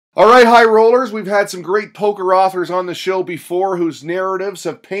All right, high rollers, we've had some great poker authors on the show before whose narratives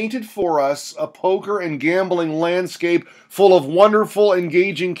have painted for us a poker and gambling landscape full of wonderful,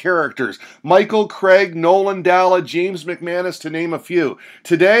 engaging characters. Michael, Craig, Nolan Dalla, James McManus, to name a few.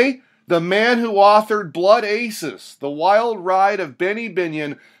 Today, the man who authored Blood Aces, The Wild Ride of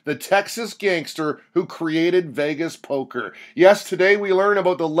Binion, the Texas Gangster who created Vegas poker. Yes, today we learn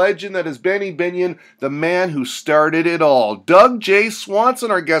about the legend that is Binion, the man who started it all. Doug J.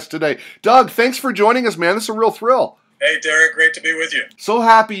 Swanson, our guest today. Doug, thanks for joining us, man. This is a real thrill. Hey, Derek, great to be with you. So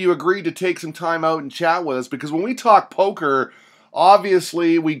happy you agreed to take some time out and chat with us, because when we talk poker,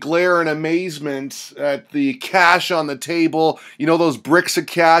 obviously we glare in amazement at the cash on the table, you know, those bricks of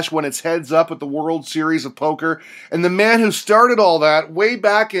cash when it's heads up at the World Series of Poker. And the man who started all that way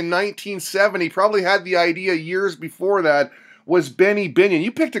back in 1970, probably had the idea years before that, was Binion.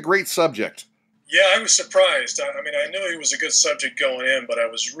 You picked a great subject. Yeah, I was surprised. I mean, I knew he was a good subject going in, but I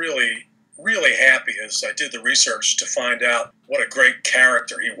was really happy as I did the research to find out what a great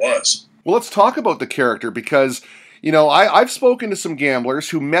character he was. Well, let's talk about the character, because you know, I've spoken to some gamblers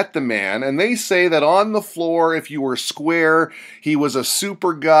who met the man, and they say that on the floor, if you were square, he was a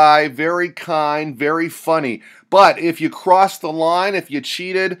super guy, very kind, very funny. But if you crossed the line, if you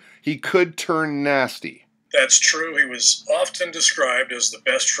cheated, he could turn nasty. That's true. He was often described as the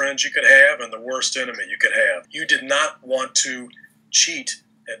best friend you could have and the worst enemy you could have. You did not want to cheat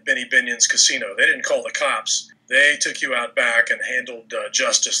at Binion's casino. They didn't call the cops. They took you out back and handled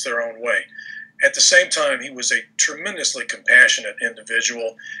justice their own way. At the same time, he was a tremendously compassionate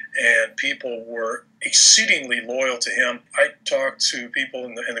individual, and people were exceedingly loyal to him. I talked to people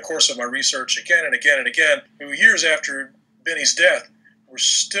in the course of my research again and again and again, who years after Benny's death were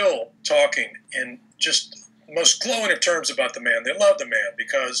still talking in just most glowing of terms about the man. They loved the man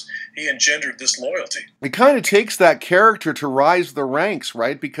because he engendered this loyalty. It kind of takes that character to rise the ranks,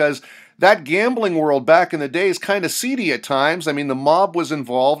 right? Because that gambling world back in the day is kind of seedy at times. I mean, the mob was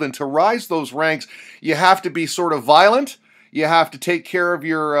involved, and to rise those ranks, you have to be sort of violent, you have to take care of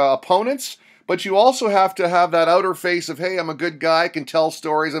your opponents, but you also have to have that outer face of, hey, I'm a good guy, I can tell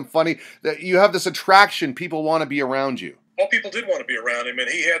stories, I'm funny. That you have this attraction, people want to be around you. Well, people did want to be around him, and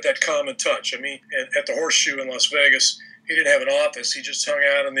he had that common touch. I mean, at the Horseshoe in Las Vegas, he didn't have an office. He just hung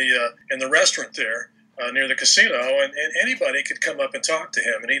out in the restaurant there near the casino, and anybody could come up and talk to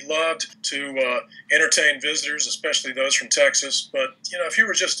him. And he loved to entertain visitors, especially those from Texas. But you know, if you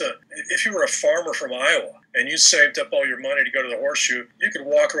were a farmer from Iowa and you saved up all your money to go to the Horseshoe, you could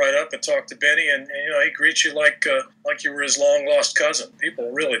walk right up and talk to Benny, and you know, he'd greet you like you were his long lost cousin.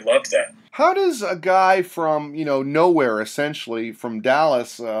 People really loved that. How does a guy from, you know, nowhere, essentially, from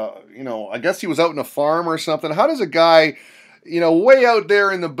Dallas, you know, I guess he was out in a farm or something, how does a guy, you know, way out there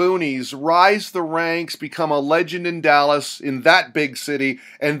in the boonies, rise the ranks, become a legend in Dallas, in that big city,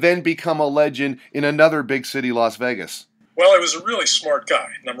 and then become a legend in another big city, Las Vegas? Well, he was a really smart guy,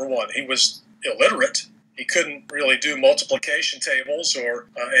 number one. He was illiterate. He couldn't really do multiplication tables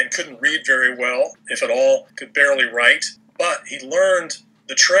and couldn't read very well, if at all, could barely write. But he learned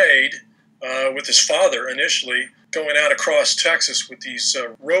the trade with his father initially, going out across Texas with these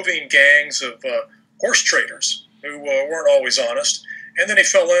roving gangs of horse traders who weren't always honest. And then he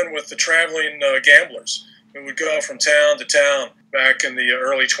fell in with the traveling gamblers who would go from town to town back in the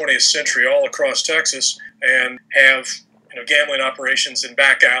early 20th century all across Texas and have gambling operations in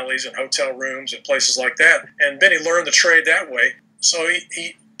back alleys and hotel rooms and places like that. And Benny learned the trade that way. So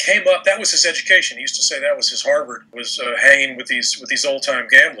he came up. That was his education. He used to say that was his Harvard, was hanging with these old-time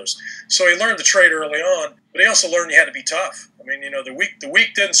gamblers. So he learned the trade early on, but he also learned you had to be tough. I mean, you know, the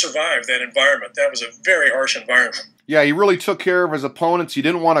weak didn't survive that environment. That was a very harsh environment. Yeah, he really took care of his opponents. He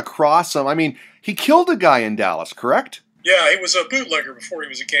didn't want to cross them. I mean, he killed a guy in Dallas, correct? Yeah, he was a bootlegger before he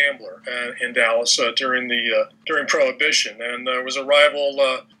was a gambler in Dallas during Prohibition, and there was a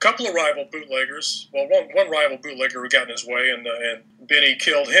couple of rival bootleggers. Well, one rival bootlegger who got in his way, and Benny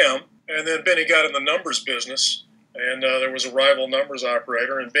killed him. And then Benny got in the numbers business, and there was a rival numbers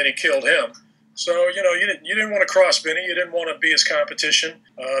operator, and Benny killed him. So you know, you didn't want to cross Benny. You didn't want to be his competition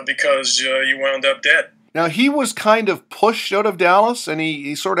because you wound up dead. Now, he was kind of pushed out of Dallas, and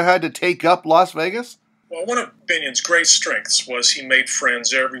he sort of had to take up Las Vegas? Well, one of Binion's great strengths was he made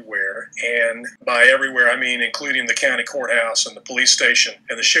friends everywhere, and by everywhere I mean including the county courthouse and the police station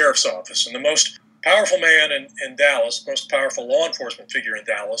and the sheriff's office. And the most powerful man in Dallas, most powerful law enforcement figure in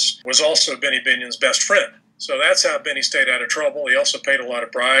Dallas, was also Binion's best friend. So that's how Benny stayed out of trouble. He also paid a lot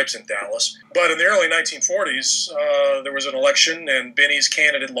of bribes in Dallas. But in the early 1940s, there was an election, and Benny's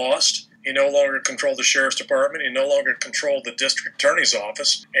candidate lost. He no longer controlled the sheriff's department. He no longer controlled the district attorney's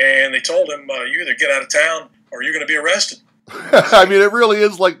office. And they told him, you either get out of town or you're going to be arrested. I mean, it really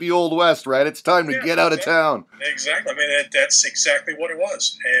is like the Old West, right? It's time to get out of exactly. town. Exactly. I mean, that's exactly what it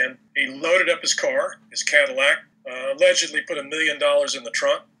was. And he loaded up his car, his Cadillac, allegedly put $1 million in the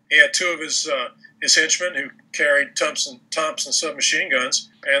trunk. He had two of his henchmen who carried Thompson submachine guns,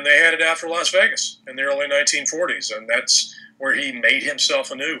 and they headed out for Las Vegas in the early 1940s, and that's where he made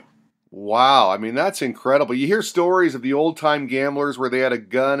himself anew. Wow, I mean, that's incredible. You hear stories of the old-time gamblers where they had a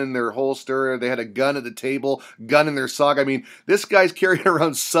gun in their holster, they had a gun at the table, gun in their sock. I mean, this guy's carrying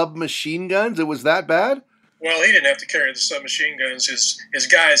around submachine guns? It was that bad? Well, he didn't have to carry the submachine guns. His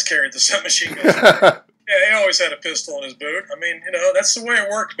guys carried the submachine guns. Yeah, he always had a pistol in his boot. I mean, that's the way it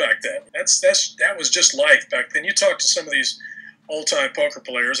worked back then. That was just life back then. You talk to some of these old-time poker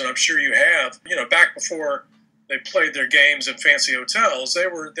players, and I'm sure you have, back before they played their games in fancy hotels, they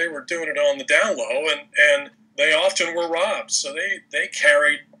were doing it on the down low, and they often were robbed. So they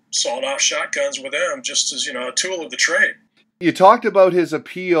carried sawed-off shotguns with them just as, a tool of the trade. You talked about his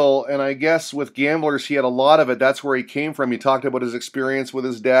appeal, and I guess with gamblers, he had a lot of it. That's where he came from. You talked about his experience with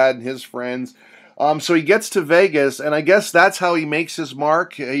his dad and his friends. So he gets to Vegas, and I guess that's how he makes his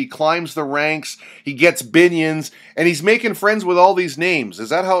mark. He climbs the ranks, he gets Binions, and he's making friends with all these names. Is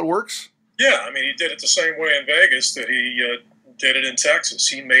that how it works? Yeah, I mean, he did it the same way in Vegas that he did it in Texas.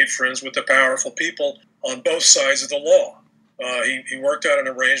 He made friends with the powerful people on both sides of the law. He worked out an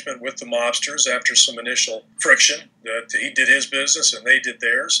arrangement with the mobsters after some initial friction that he did his business and they did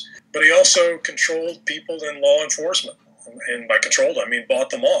theirs. But he also controlled people in law enforcement. And by controlled, I mean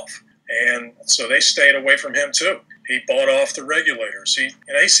bought them off. And so they stayed away from him too. He bought off the regulators. He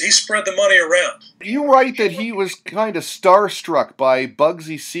spread the money around. You write that he was kind of starstruck by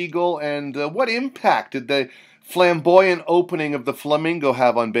Bugsy Siegel, and what impact did the flamboyant opening of the Flamingo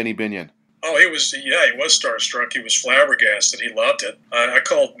have on Benny Binion? Oh, he was starstruck. He was flabbergasted. He loved it. I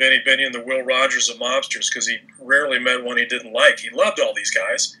called Benny Binion the Will Rogers of mobsters because he rarely met one he didn't like. He loved all these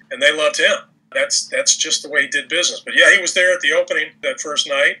guys, and they loved him. That's just the way he did business. But yeah, he was there at the opening that first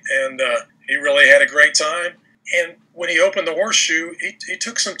night, and he really had a great time. And when he opened the Horseshoe, he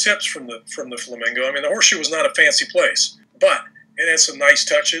took some tips from the Flamingo. I mean, the Horseshoe was not a fancy place, but it had some nice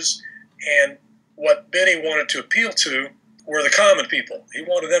touches. And what Benny wanted to appeal to were the common people. He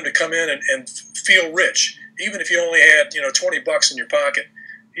wanted them to come in and feel rich, even if you only had $20 in your pocket.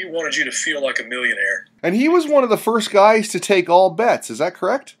 He wanted you to feel like a millionaire. And he was one of the first guys to take all bets. Is that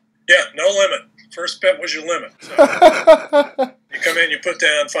correct? Yeah, no limit. First bet was your limit. So you come in, you put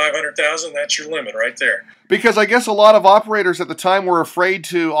down $500,000. That's your limit right there. Because I guess a lot of operators at the time were afraid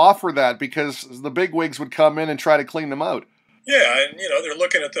to offer that because the bigwigs would come in and try to clean them out. Yeah, and they're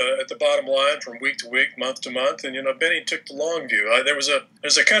looking at the bottom line from week to week, month to month, and Benny took the long view.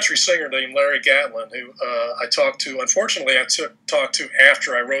 There's a country singer named Larry Gatlin who I talked to. Unfortunately, I talked to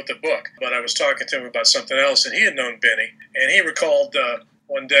after I wrote the book, but I was talking to him about something else, and he had known Benny, and he recalled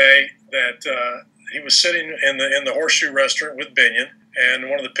one day that he was sitting in the Horseshoe restaurant with Binion, and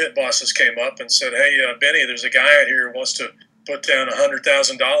one of the pit bosses came up and said, "Hey, Benny, there's a guy out here who wants to put down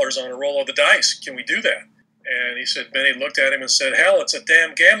 $100,000 on a roll of the dice. Can we do that?" And he said, Benny looked at him and said, "Hell, it's a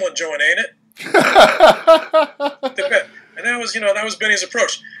damn gambling joint, ain't it?" And that was Benny's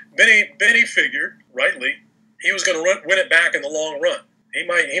approach. Benny figured, rightly, he was going to win it back in the long run. He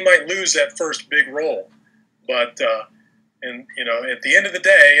might lose that first big roll, but at the end of the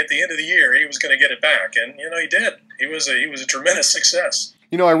day, at the end of the year, he was going to get it back, and he did. He was a tremendous success.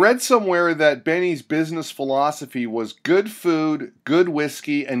 I read somewhere that Benny's business philosophy was good food, good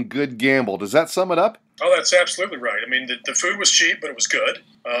whiskey, and good gamble. Does that sum it up? Oh, that's absolutely right. I mean, the food was cheap, but it was good.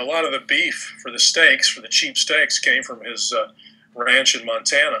 A lot of the beef for the cheap steaks, came from his ranch in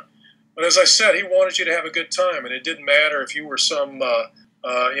Montana. But as I said, he wanted you to have a good time, and it didn't matter if you were some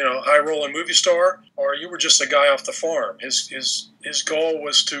high-rolling movie star or you were just a guy off the farm. His goal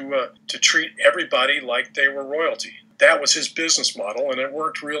was to treat everybody like they were royalty. That was his business model, and it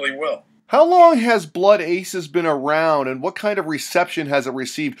worked really well. How long has Blood Aces been around, and what kind of reception has it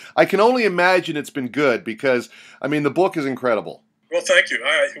received? I can only imagine it's been good because, the book is incredible. Well, thank you.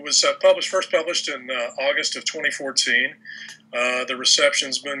 It was first published in August of 2014. The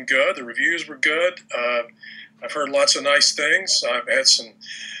reception's been good. The reviews were good. I've heard lots of nice things. I've had some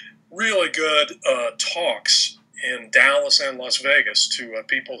really good talks in Dallas and Las Vegas to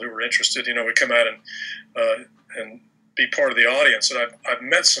people who were interested. Would come out and be part of the audience. And I've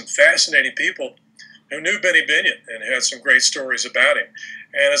met some fascinating people who knew Benny Binion and had some great stories about him.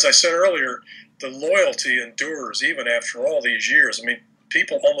 And as I said earlier, the loyalty endures even after all these years.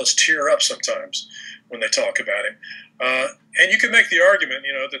 People almost tear up sometimes when they talk about him. And you can make the argument,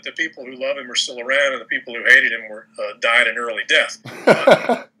 that the people who love him are still around and the people who hated him died an early death.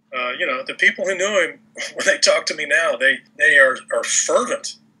 The people who knew him, when they talk to me now, they are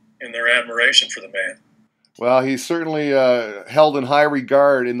fervent in their admiration for the man. Well, he's certainly held in high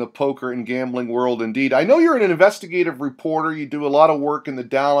regard in the poker and gambling world indeed. I know you're an investigative reporter. You do a lot of work in the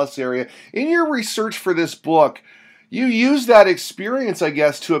Dallas area. In your research for this book, you used that experience, I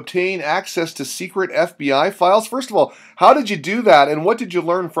guess, to obtain access to secret FBI files. First of all, how did you do that, and what did you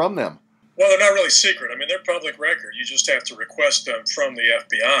learn from them? Well, they're not really secret. I mean, they're public record. You just have to request them from the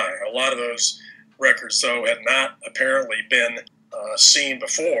FBI. A lot of those records, though, had not apparently been seen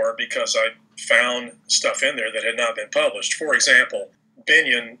before because I found stuff in there that had not been published. For example,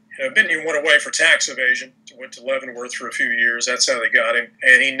 Binion went away for tax evasion, went to Leavenworth for a few years. That's how they got him.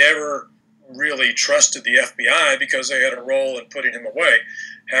 And he never really trusted the FBI because they had a role in putting him away.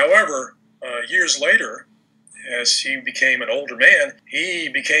 However, years later, as he became an older man, he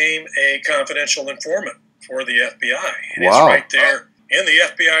became a confidential informant for the FBI. And Wow. it's right there in the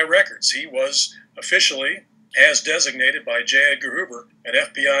FBI records. He was officially, as designated by J. Edgar Hoover, an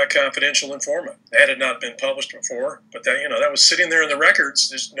FBI confidential informant. That had not been published before, but that was sitting there in the records.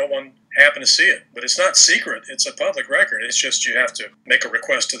 There's no one happened to see it. But it's not secret. It's a public record. It's just you have to make a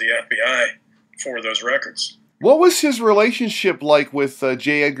request to the FBI for those records. What was his relationship like with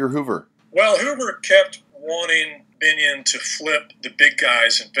J. Edgar Hoover? Well, Hoover kept wanting Binion to flip the big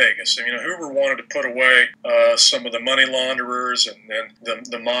guys in Vegas. I mean, Hoover wanted to put away some of the money launderers and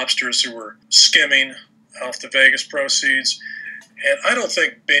the mobsters who were skimming off the Vegas proceeds. And I don't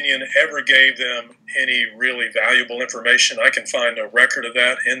think Binion ever gave them any really valuable information. I can find no record of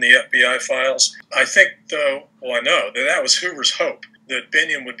that in the FBI files. I think, though, I know that was Hoover's hope, that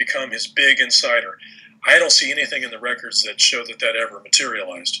Binion would become his big insider. I don't see anything in the records that show that ever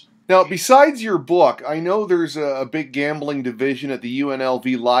materialized. Now, besides your book, I know there's a big gambling division at the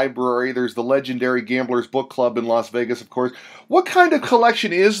UNLV library. There's the legendary Gamblers Book Club in Las Vegas, of course. What kind of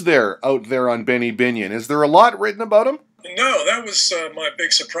collection is there out there on Benny Binion? Is there a lot written about him? No, that was my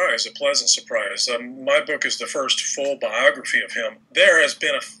big surprise, a pleasant surprise. My book is the first full biography of him. There has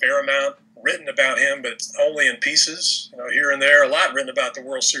been a fair amount written about him, but only in pieces, here and there. A lot written about the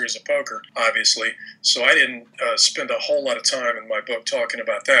World Series of Poker, obviously. So I didn't spend a whole lot of time in my book talking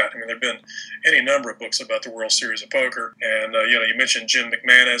about that. I mean, there have been any number of books about the World Series of Poker, and you mentioned Jim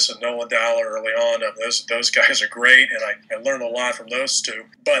McManus and Nolan Dowler early on. Those guys are great, and I learned a lot from those two.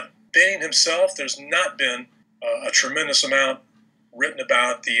 But Binion himself, there's not been a tremendous amount written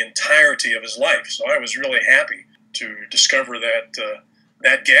about the entirety of his life. So I was really happy to discover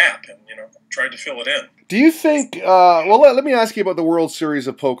that gap and tried to fill it in. Do you think, let me ask you about the World Series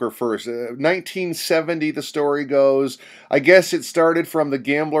of Poker first. 1970, the story goes. I guess it started from the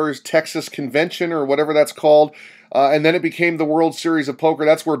Gamblers Texas Convention or whatever that's called, and then it became the World Series of Poker.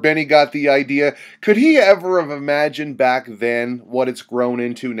 That's where Benny got the idea. Could he ever have imagined back then what it's grown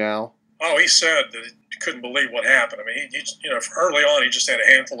into now? Oh, he said that he couldn't believe what happened. I mean, early on, he just had a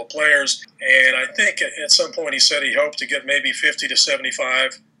handful of players, and I think at some point he said he hoped to get maybe 50 to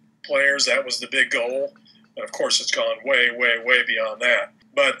 75 players. That was the big goal. And of course, it's gone way, way, way beyond that.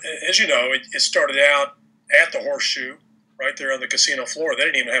 But as you know, it started out at the Horseshoe, right there on the casino floor. They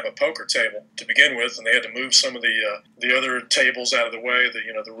didn't even have a poker table to begin with, and they had to move some of the other tables out of the way,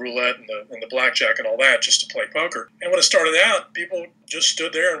 the roulette and the blackjack and all that, just to play poker. And when it started out, people just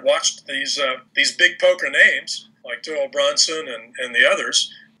stood there and watched these big poker names like Doyle Brunson and the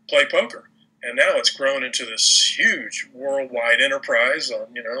others play poker. And now it's grown into this huge worldwide enterprise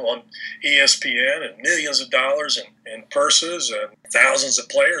on ESPN and millions of dollars in purses and thousands of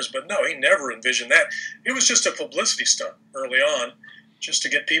players. But no, he never envisioned that. It was just a publicity stunt early on just to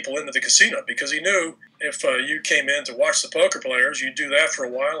get people into the casino because he knew if you came in to watch the poker players, you'd do that for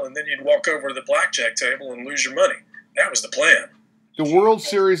a while and then you'd walk over to the blackjack table and lose your money. That was the plan. The World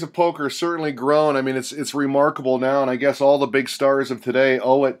Series of Poker has certainly grown. I mean, it's remarkable now, and I guess all the big stars of today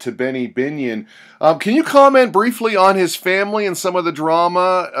owe it to Benny Binion. Can you comment briefly on his family and some of the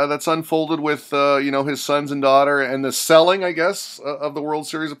drama that's unfolded with, his sons and daughter and the selling, I guess, of the World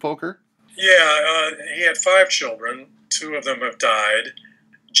Series of Poker? Yeah, he had 5 children. 2 of them have died.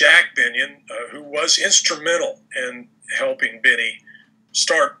 Jack Binion, who was instrumental in helping Benny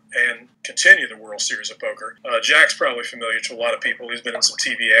start and continue the World Series of Poker. Jack's probably familiar to a lot of people. He's been in some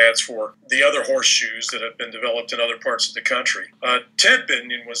TV ads for the other horseshoes that have been developed in other parts of the country. Ted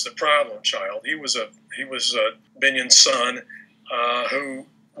Binion was the problem child. He was Binion's son, who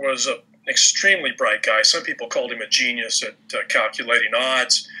was an extremely bright guy. Some people called him a genius at calculating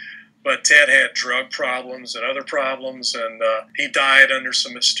odds. But Ted had drug problems and other problems, and he died under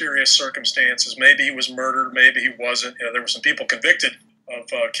some mysterious circumstances. Maybe he was murdered, maybe he wasn't. There were some people convicted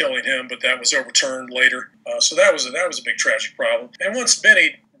of killing him, but that was overturned later. So that was a big tragic problem. And once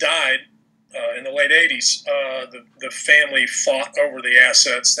Benny died in the late 80s, the family fought over the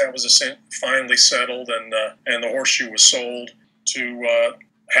assets. That was finally settled, and the Horseshoe was sold to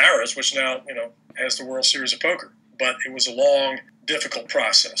Harrah's, which now has the World Series of Poker. But it was a long, difficult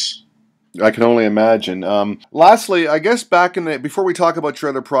process. I can only imagine. Lastly, I guess before we talk about your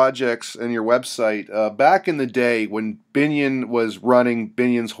other projects and your website, back in the day when Binion was running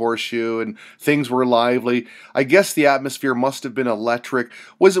Binion's Horseshoe and things were lively, I guess the atmosphere must have been electric.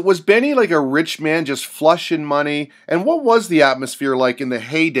 Was Benny like a rich man just flush in money? And what was the atmosphere like in the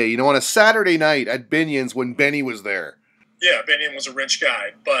heyday, on a Saturday night at Binion's when Benny was there? Yeah, Binion was a rich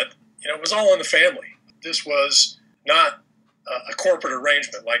guy, but it was all in the family. This was not a corporate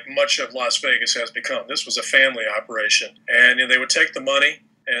arrangement like much of Las Vegas has become. This was a family operation. And they would take the money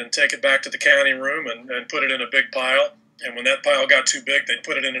and take it back to the county room and put it in a big pile. And when that pile got too big, they'd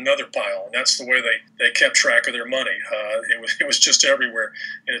put it in another pile. And that's the way they kept track of their money. It was just everywhere.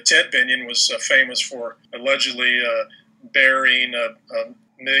 Ted Binion was famous for allegedly burying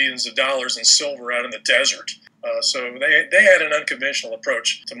millions of dollars in silver out in the desert. So they had an unconventional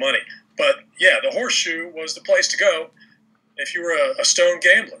approach to money. But, yeah, the Horseshoe was the place to go. If you were a stone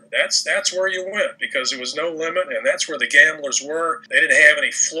gambler, that's where you went, because there was no limit, and that's where the gamblers were. They didn't have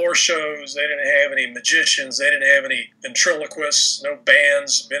any floor shows. They didn't have any magicians. They didn't have any ventriloquists, no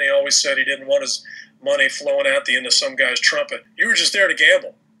bands. Benny always said he didn't want his money flowing out the end of some guy's trumpet. You were just there to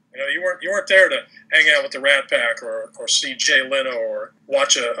gamble. You weren't there to hang out with the Rat Pack or see Jay Leno or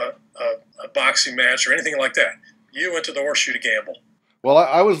watch a boxing match or anything like that. You went to the Horseshoe to gamble. Well,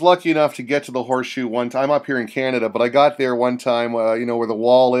 I was lucky enough to get to the Horseshoe one time. I'm up here in Canada, but I got there one time, where the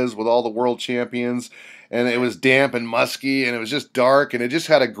wall is with all the world champions, and it was damp and musky, and it was just dark, and it just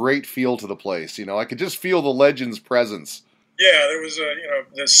had a great feel to the place. I could just feel the legend's presence. Yeah, there was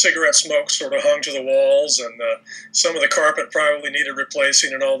the cigarette smoke sort of hung to the walls, and some of the carpet probably needed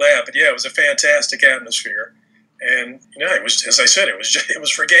replacing and all that. But yeah, it was a fantastic atmosphere, and it was, as I said, it was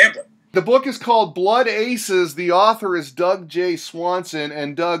for gambling. The book is called Blood Aces. The author is Doug J. Swanson.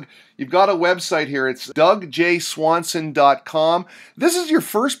 And Doug, you've got a website here. It's DougJSwanson.com. This is your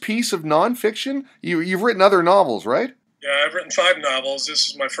first piece of nonfiction? You've written other novels, right? Yeah, I've written 5 novels. This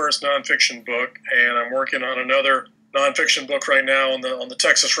is my first nonfiction book, and I'm working on another nonfiction book right now on the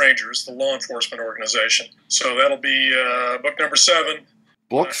Texas Rangers, the law enforcement organization. So that'll be book number 7.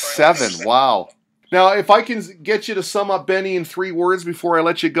 Book 7, wow. Now, if I can get you to sum up Benny in 3 words before I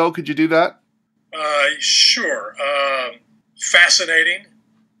let you go, could you do that? Sure. Fascinating,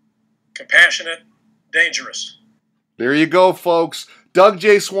 compassionate, dangerous. There you go, folks. Doug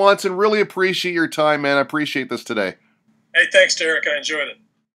J. Swanson, really appreciate your time, man. I appreciate this today. Hey, thanks, Derek. I enjoyed it.